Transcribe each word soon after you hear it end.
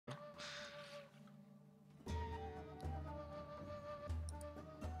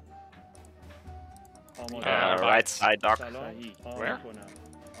Right side dock. Where?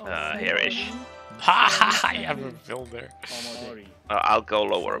 Here-ish. I haven't built there. I'll go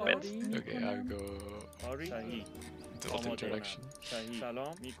lower a bit. Okay, I'll go the other direction.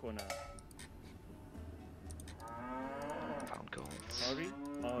 Found gold.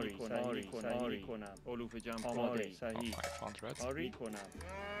 Oh, I found red.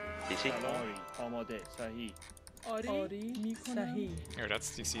 DC. Here,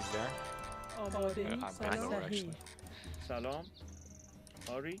 that's DC's there. I'm back over actually.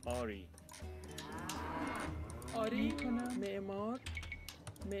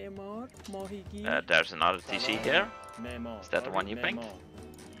 There's another TC here. Is that the one you pinged?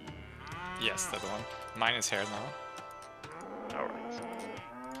 Yes, that one. Mine is here now. Alright.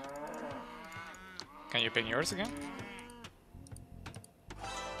 Can you ping yours again?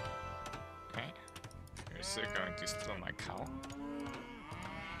 Okay. You're still going to steal my cow.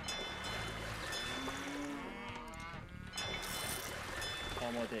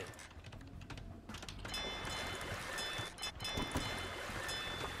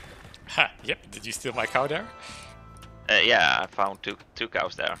 Ha! Yep. Did you steal my cow there? Yeah, I found two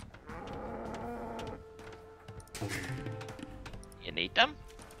cows there. You need them?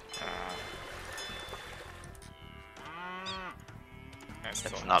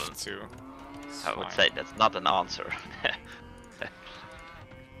 That's not too. I would say that's not an answer.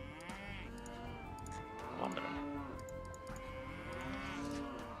 Wondering.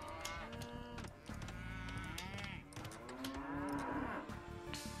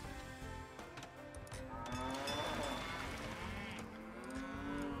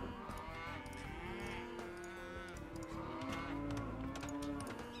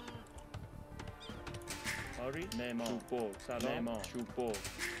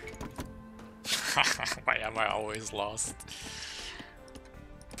 Why am I always lost?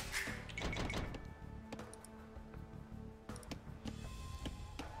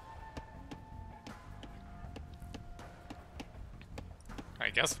 I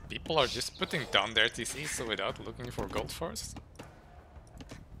guess people are just putting down their TCs without looking for gold first.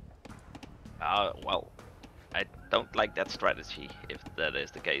 Well, I don't like that strategy, if that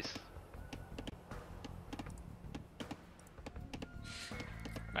is the case.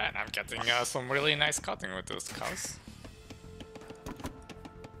 Man, I'm getting some really nice cutting with those cows.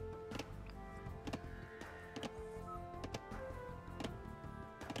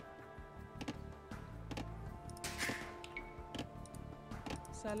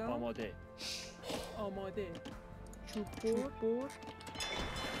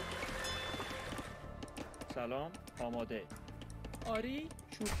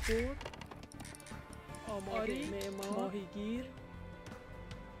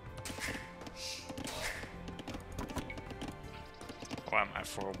 Oh, am I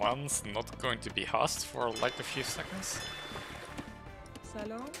for once not going to be host for like a few seconds?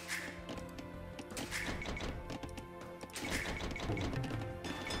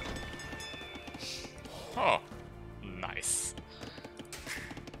 Oh, nice.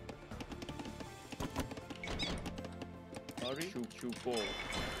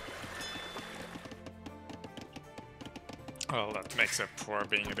 Well, that makes up for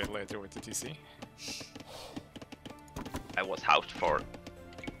being a bit later with the TC. I was housed for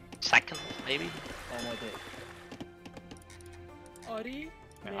second, maybe?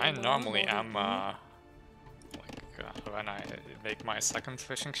 Yeah, I normally am, like, when I make my second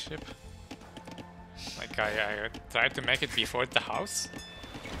fishing ship. Like, I try to make it before the house.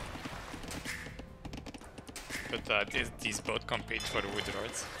 But these both compete for the wood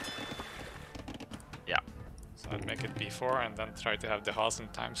roads. Yeah. So I'd make it before and then try to have the house in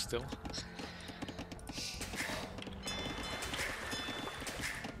time still.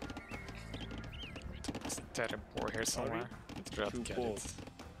 Isn't there a boar here somewhere? Let's grab get it.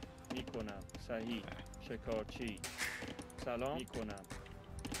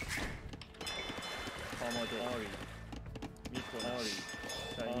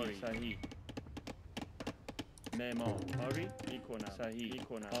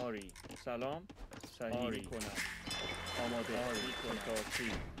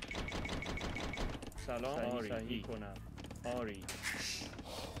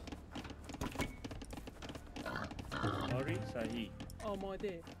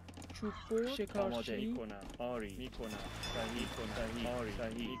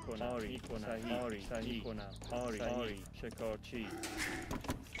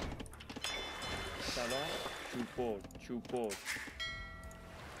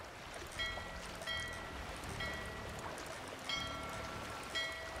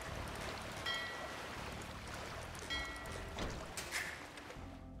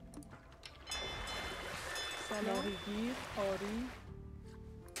 ماهیگیر آری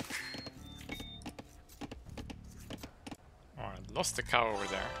Oh, I lost the cow over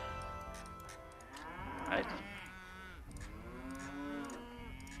there. Right.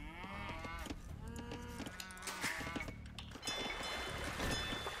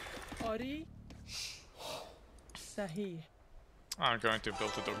 آری صحیح I'm going to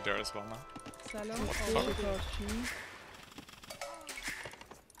build a dock there as well now. سلام شکارچی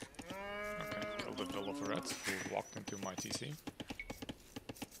Okay, kill the bill of rats who walked into my TC.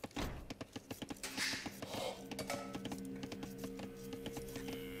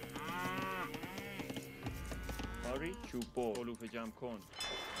 آری چوب بر علوف جمع کن.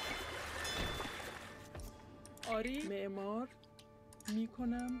 آری معمار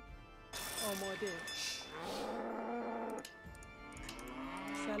میکنم آماده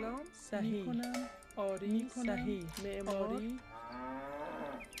سلام صحیح میکنم آری صحیح معماری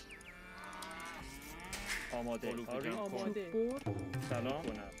آماده آری آری آماده بر سلام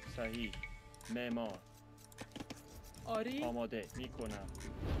کنم صحیح معمار آری آماده میکنم.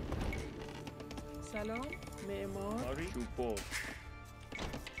 سلام معمار آری چوب بر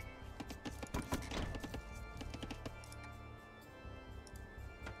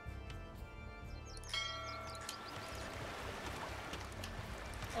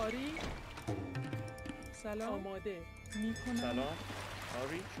آری سلام آماده میکنم سلام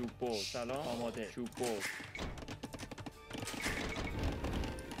آری چوب بر سلام آماده چوب بر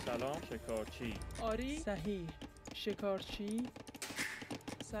سلام شکارچی آری صحیح شکارچی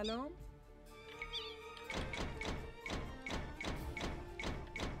سلام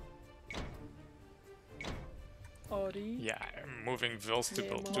آری Yeah, moving vills to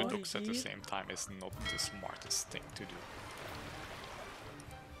build two docks at the Mahigiir. same time is not the smartest thing to do.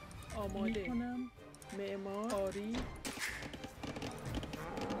 آماده میکنم معمار آری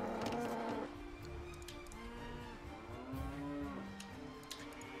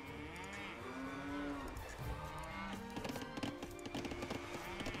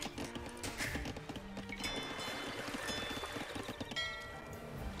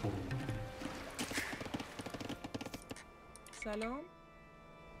سلام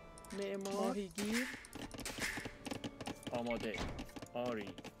معمار ماهیگیر آماده آری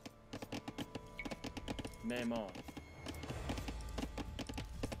معمار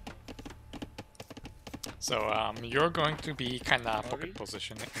So you're going to be kind of Sorry? pocket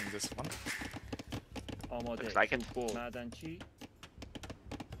position in this one. آماده Looks like it. چوب بر معدنچی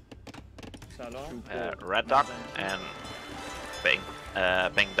سلام چوب بر Red Duck معدنچی.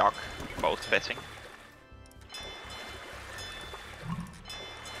 and Bang Duck both fishing.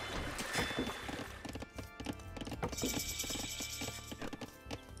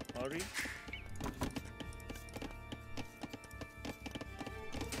 آری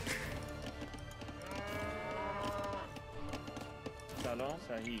سلام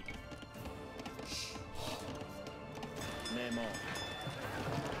صحیح معمار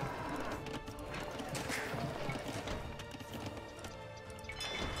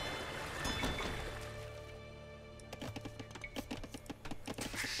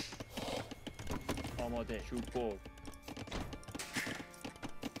آماده چوب بر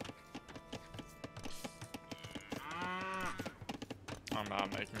I'm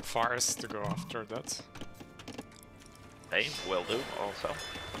making fires to go after that. Hey, will do also.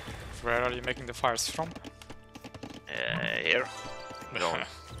 Where are you making the fires from? Here. Going.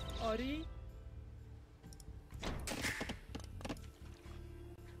 آری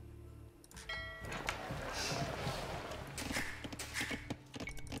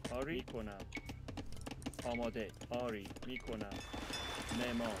آری میکنم آماده آری میکنم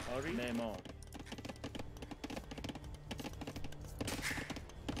معمار آری معمار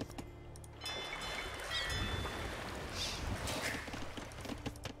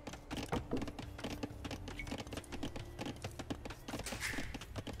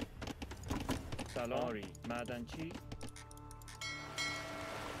سلام آری معدنچی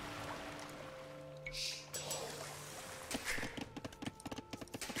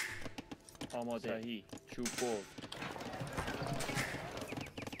آماده صحیح چوب بر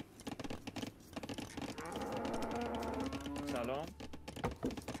سلام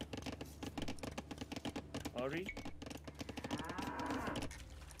آری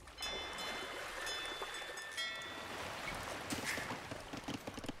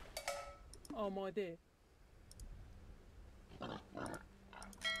آماده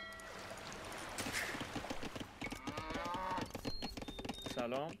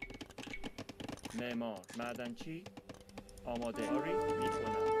سلام معمار معدنچی آماده آری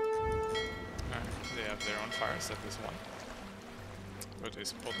میکنم They have their own fires at this one. But they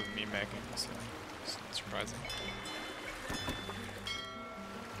spotted me making, so It's not surprising.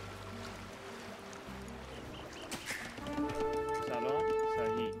 سلام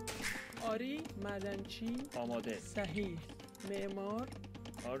صحیح آری معدنچی آماده صحیح معمار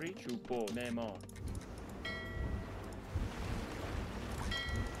آری چوببر معمار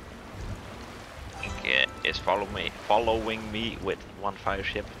Is following me with one fire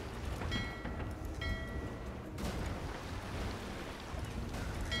ship.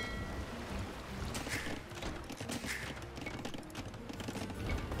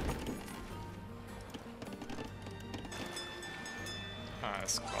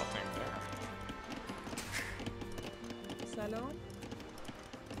 Squatting there. سلام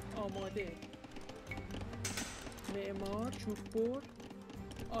آماده معمار چوببر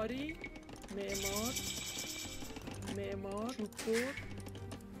آری معمار چوببر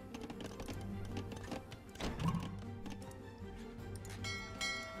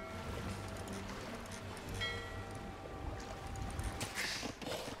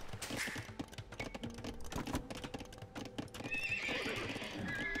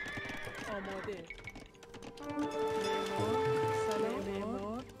آماده معمار سلام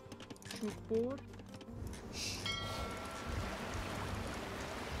معمار چوببر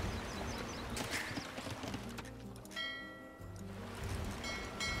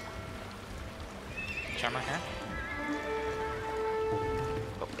Jammer here.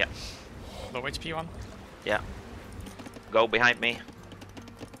 Oh, yeah. Low HP one. Yeah. Go behind me.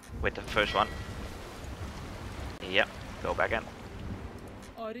 With the first one. Yeah. Go back in.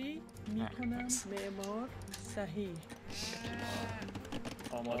 آری میکنم معمار صحیح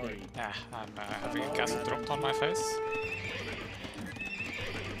آماده Yeah, I'm having a castle dropped on my face.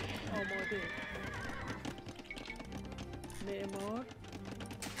 آماده معمار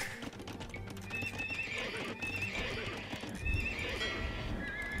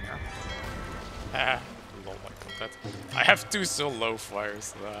Lol, I got that. I have two so low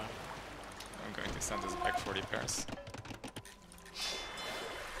fires. I'm going to send this back for repairs.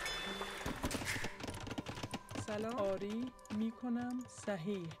 سلام آری میکنم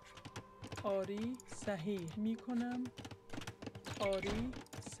صحیح آری صحیح میکنم آری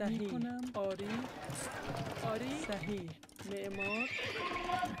صحیح میکنم آری صحیح معمار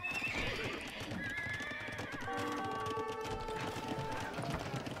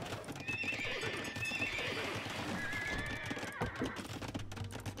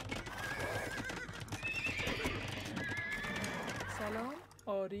سلام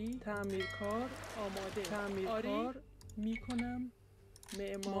آری تعمیرکار آماده تعمیرکار میکنم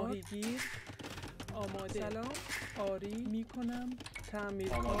معمار ماهیگیر آماده سلام آری میکنم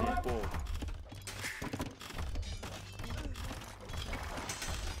تعمیرکار آماده برد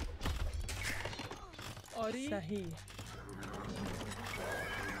آری صحیح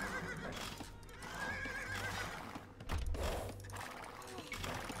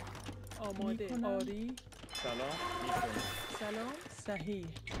آماده آری سلام میکنم سلام صحیح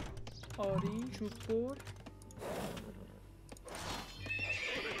آری چوببر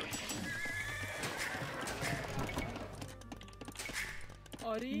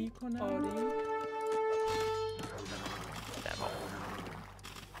آری میکنم آری Demo.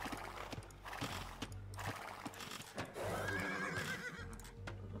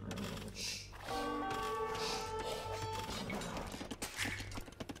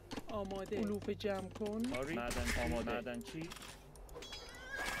 آماده علوف جمع کن آری معدن آماده معدن چی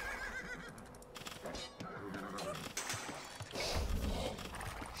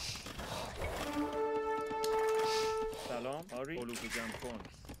سلام آری علوف جمع کن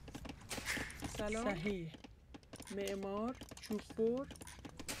سلام صحیح معمار چوببر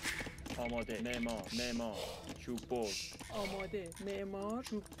آماده معمار چوببر آماده معمار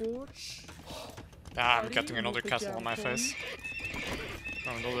چوببر I'm getting another castle on my face.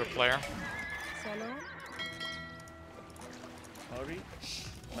 From another player. سلام آری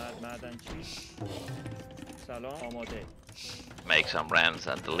معدن چی سلام آماده Make some rams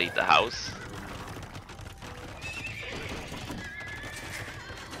and delete the house.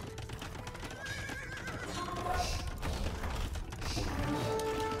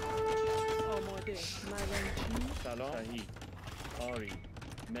 آماده معدنچی سلام صحیح آری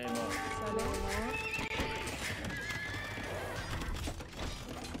معمار سلام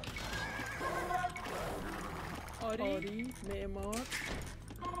آری معمار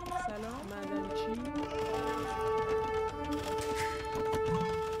سلام معدنچی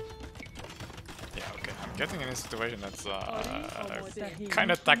Yeah, okay. I'm getting in a situation that's kind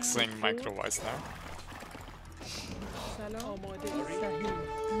of taxing micro-wise now. سلام آماده صحیح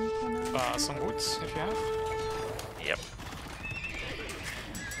میکنم Some woods, if you have. Yep.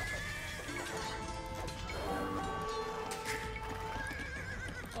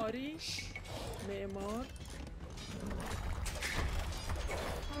 آری معمار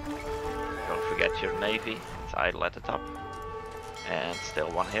Don't forget your navy. It's idle at the top. And still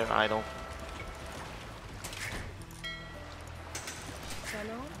one here idle.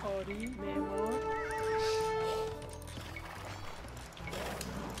 سلام آری معمار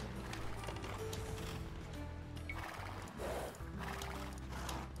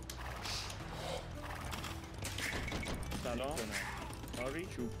سلام آری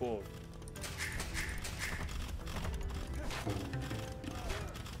چوب بر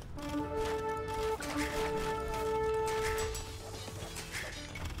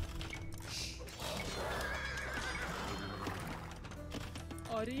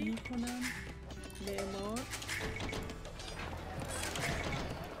آری میکنم معمار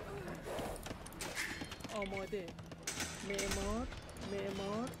آماده معمار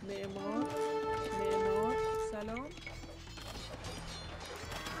معمار معمار معمار سلام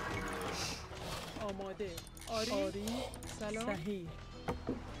آماده آری سلام صحیح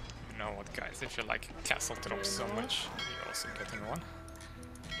You know what, guys? If you like castle drops so much, you're also getting one.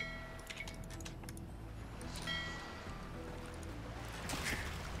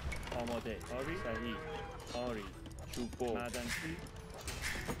 آماده آری صحیح آری چوب بر معدنچی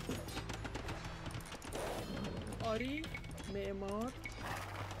آری معمار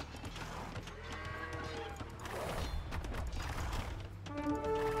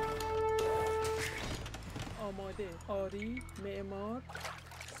آماده آری معمار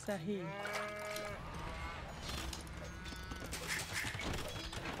صحیح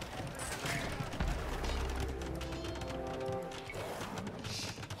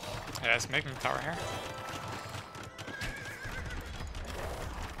Yeah, it's making tower here.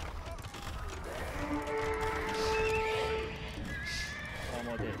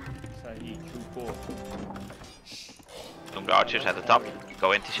 آماده صحیح چوب بر Some archers at the top.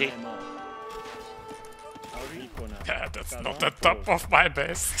 Go into she. معمار آری میکنم Yeah, that's سلام not the top of my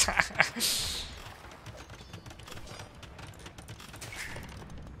base.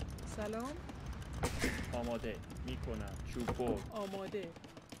 سلام آماده میکنم چوب بر آماده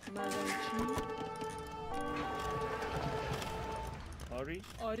معدنچی آری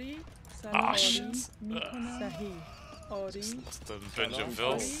آری سلام Ah, آری shit. میکنم صحیح آری Just the bunch of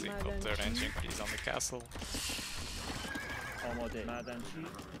vills. They got their engine keys on the castle. آماده معدنچی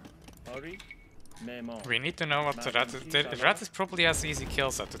آری معمار We need to know what the rat is. The rat is probably has easy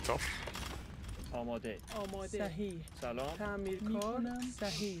kills at the top. آماده آماده صحیح سلام تعمیرکار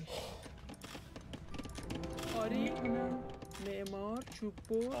صحیح آری کنم معمار چوب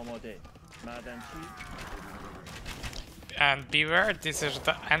بر آماده معدنچی And beware, these are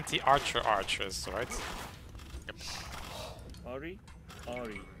the anti-archer archers, right? آری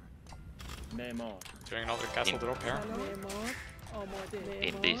آری معمار Doing another castle drop here. سلام معمار آماده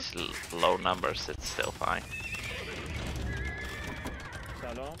In معمار these low numbers, it's still fine.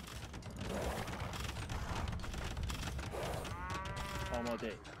 سلام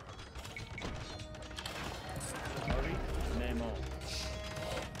آماده آری معمار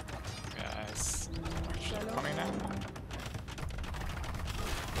Guys, archer coming now.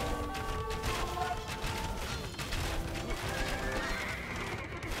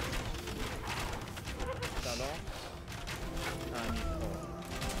 سلام تعمیرکار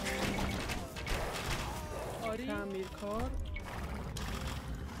آری تعمیرکار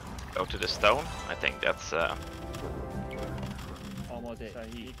Go to the stone. I think that's آماده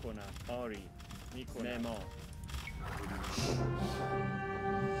صحیح میکنم آری میکنم معمار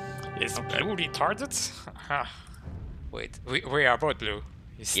Is blue retarded? Huh. Wait, we are both blue.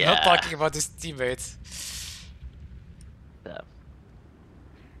 He's Yeah. not talking about his teammate. the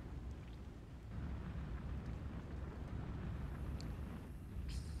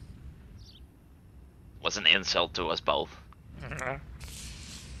was an insult to us both.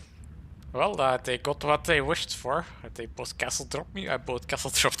 Well, they got what they wished for. They both castle dropped me, I both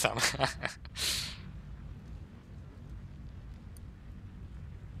castle dropped them.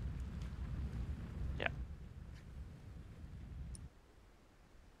 Yeah.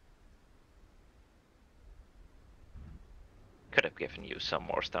 Could have given you some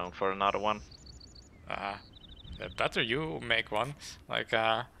more stone for another one. Better you make one. Like,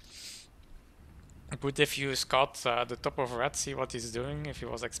 good if you scout the top of red, see what he's doing, if he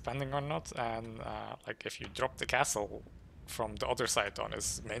was expanding or not, and like if you drop the castle from the other side on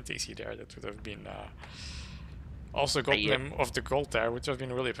his main TC there, that would have been also got him of the gold there, which would have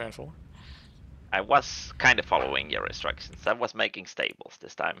been really painful. I was kind of following your instructions. I was making stables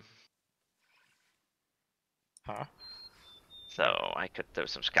this time. Huh? So I could do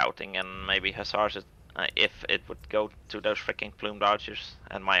some scouting and maybe if it would go to those freaking plumed archers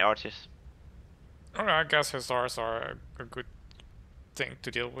and my archers. Oh, I guess hussars are a good thing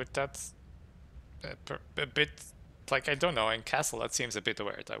to deal with that. A bit, like, I don't know, in castle that seems a bit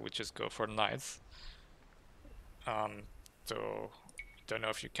weird. I would just go for knights. So don't know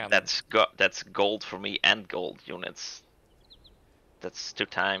if you can. That's gold for me and gold units. That's 2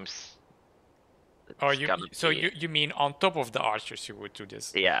 times. Oh, you mean on top of the archers you would do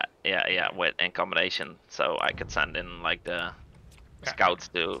this? Yeah, with in combination. So I could send in like the scouts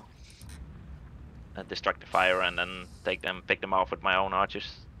to destruct the fire and then pick them off with my own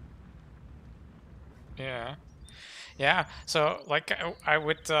archers. Yeah. So like I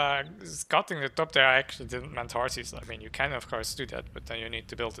would scouting the top there, I actually didn't meant horses. I mean, you can of course do that, but then you need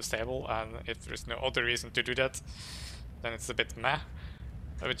to build a stable, and if there's no other reason to do that, then it's a bit meh.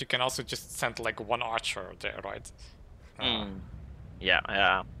 But you can also just send like 1 archer there, right?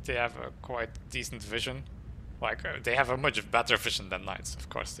 Yeah. They have a quite decent vision. Like they have a much better vision than knights. Of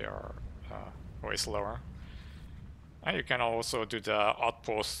course, they are way slower. And you can also do the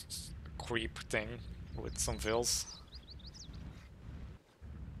outpost creep thing with some vills.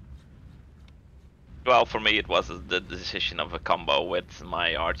 Well, for me, it was the decision of a combo with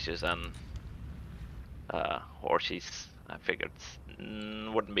my archers and horses. I figured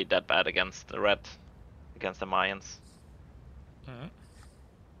wouldn't be that bad against the red, against the Mayans.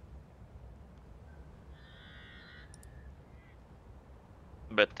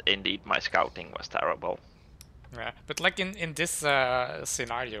 But indeed, my scouting was terrible. Yeah, but like in this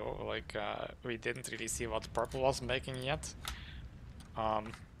scenario, like we didn't really see what purple was making yet.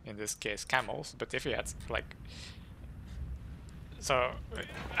 In this case, camels. But if you had like, so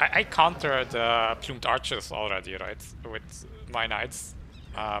I countered plumed archers already, right? With my knights.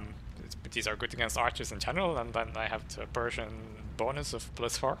 But these are good against archers in general, and then I have the Persian bonus of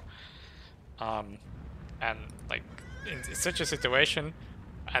 +4. And like in such a situation,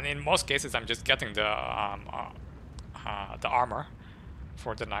 and in most cases, I'm just getting the armor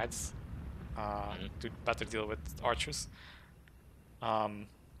for the knights to better deal with archers.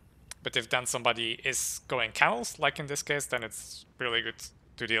 But if then somebody is going camels, like in this case, then it's really good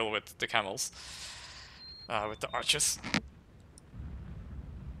to deal with the camels, with the archers.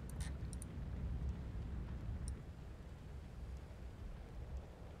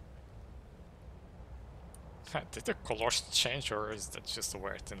 Did the colors change, or is that just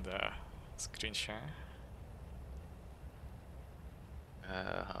weird in the screen share?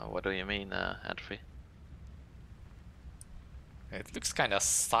 What do you mean, Entropy? It looks kind of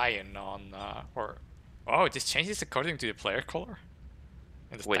cyan on, oh, this changes according to the player color?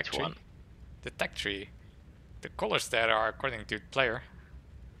 In the Which tech tree? one? The tech tree. The colors there are according to the player.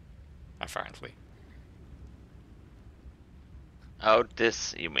 Apparently. Oh,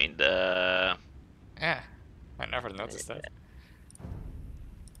 this, you mean the... Yeah, I never noticed that.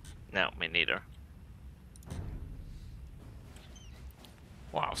 No, me neither.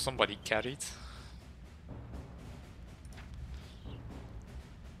 Wow, somebody carried.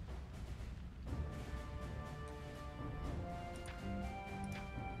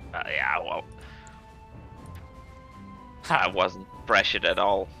 Yeah, well... I wasn't pressured at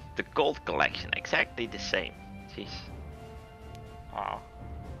all. The gold collection, exactly the same. Jeez. Wow.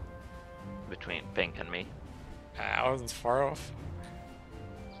 Between Pink and me. I wasn't far off.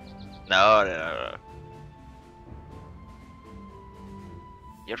 No.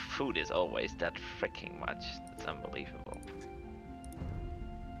 Your food is always that freaking much. It's unbelievable.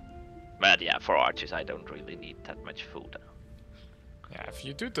 But yeah, for archers, I don't really need that much food. Yeah, if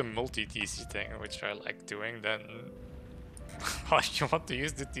you do the multi-TC thing, which I like doing, then if you want to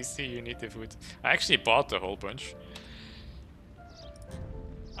use the TC, you need the food. I actually bought a whole bunch.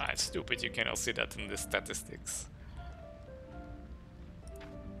 It's stupid, you cannot see that in the statistics.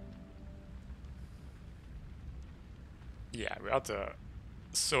 Yeah, we had a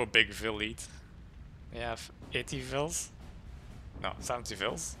so big vill lead. We have 80 vills. No, 70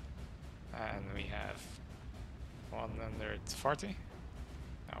 vills. And we have 140.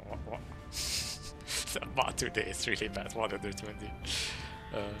 No, what? About 2 days, really bad, 120.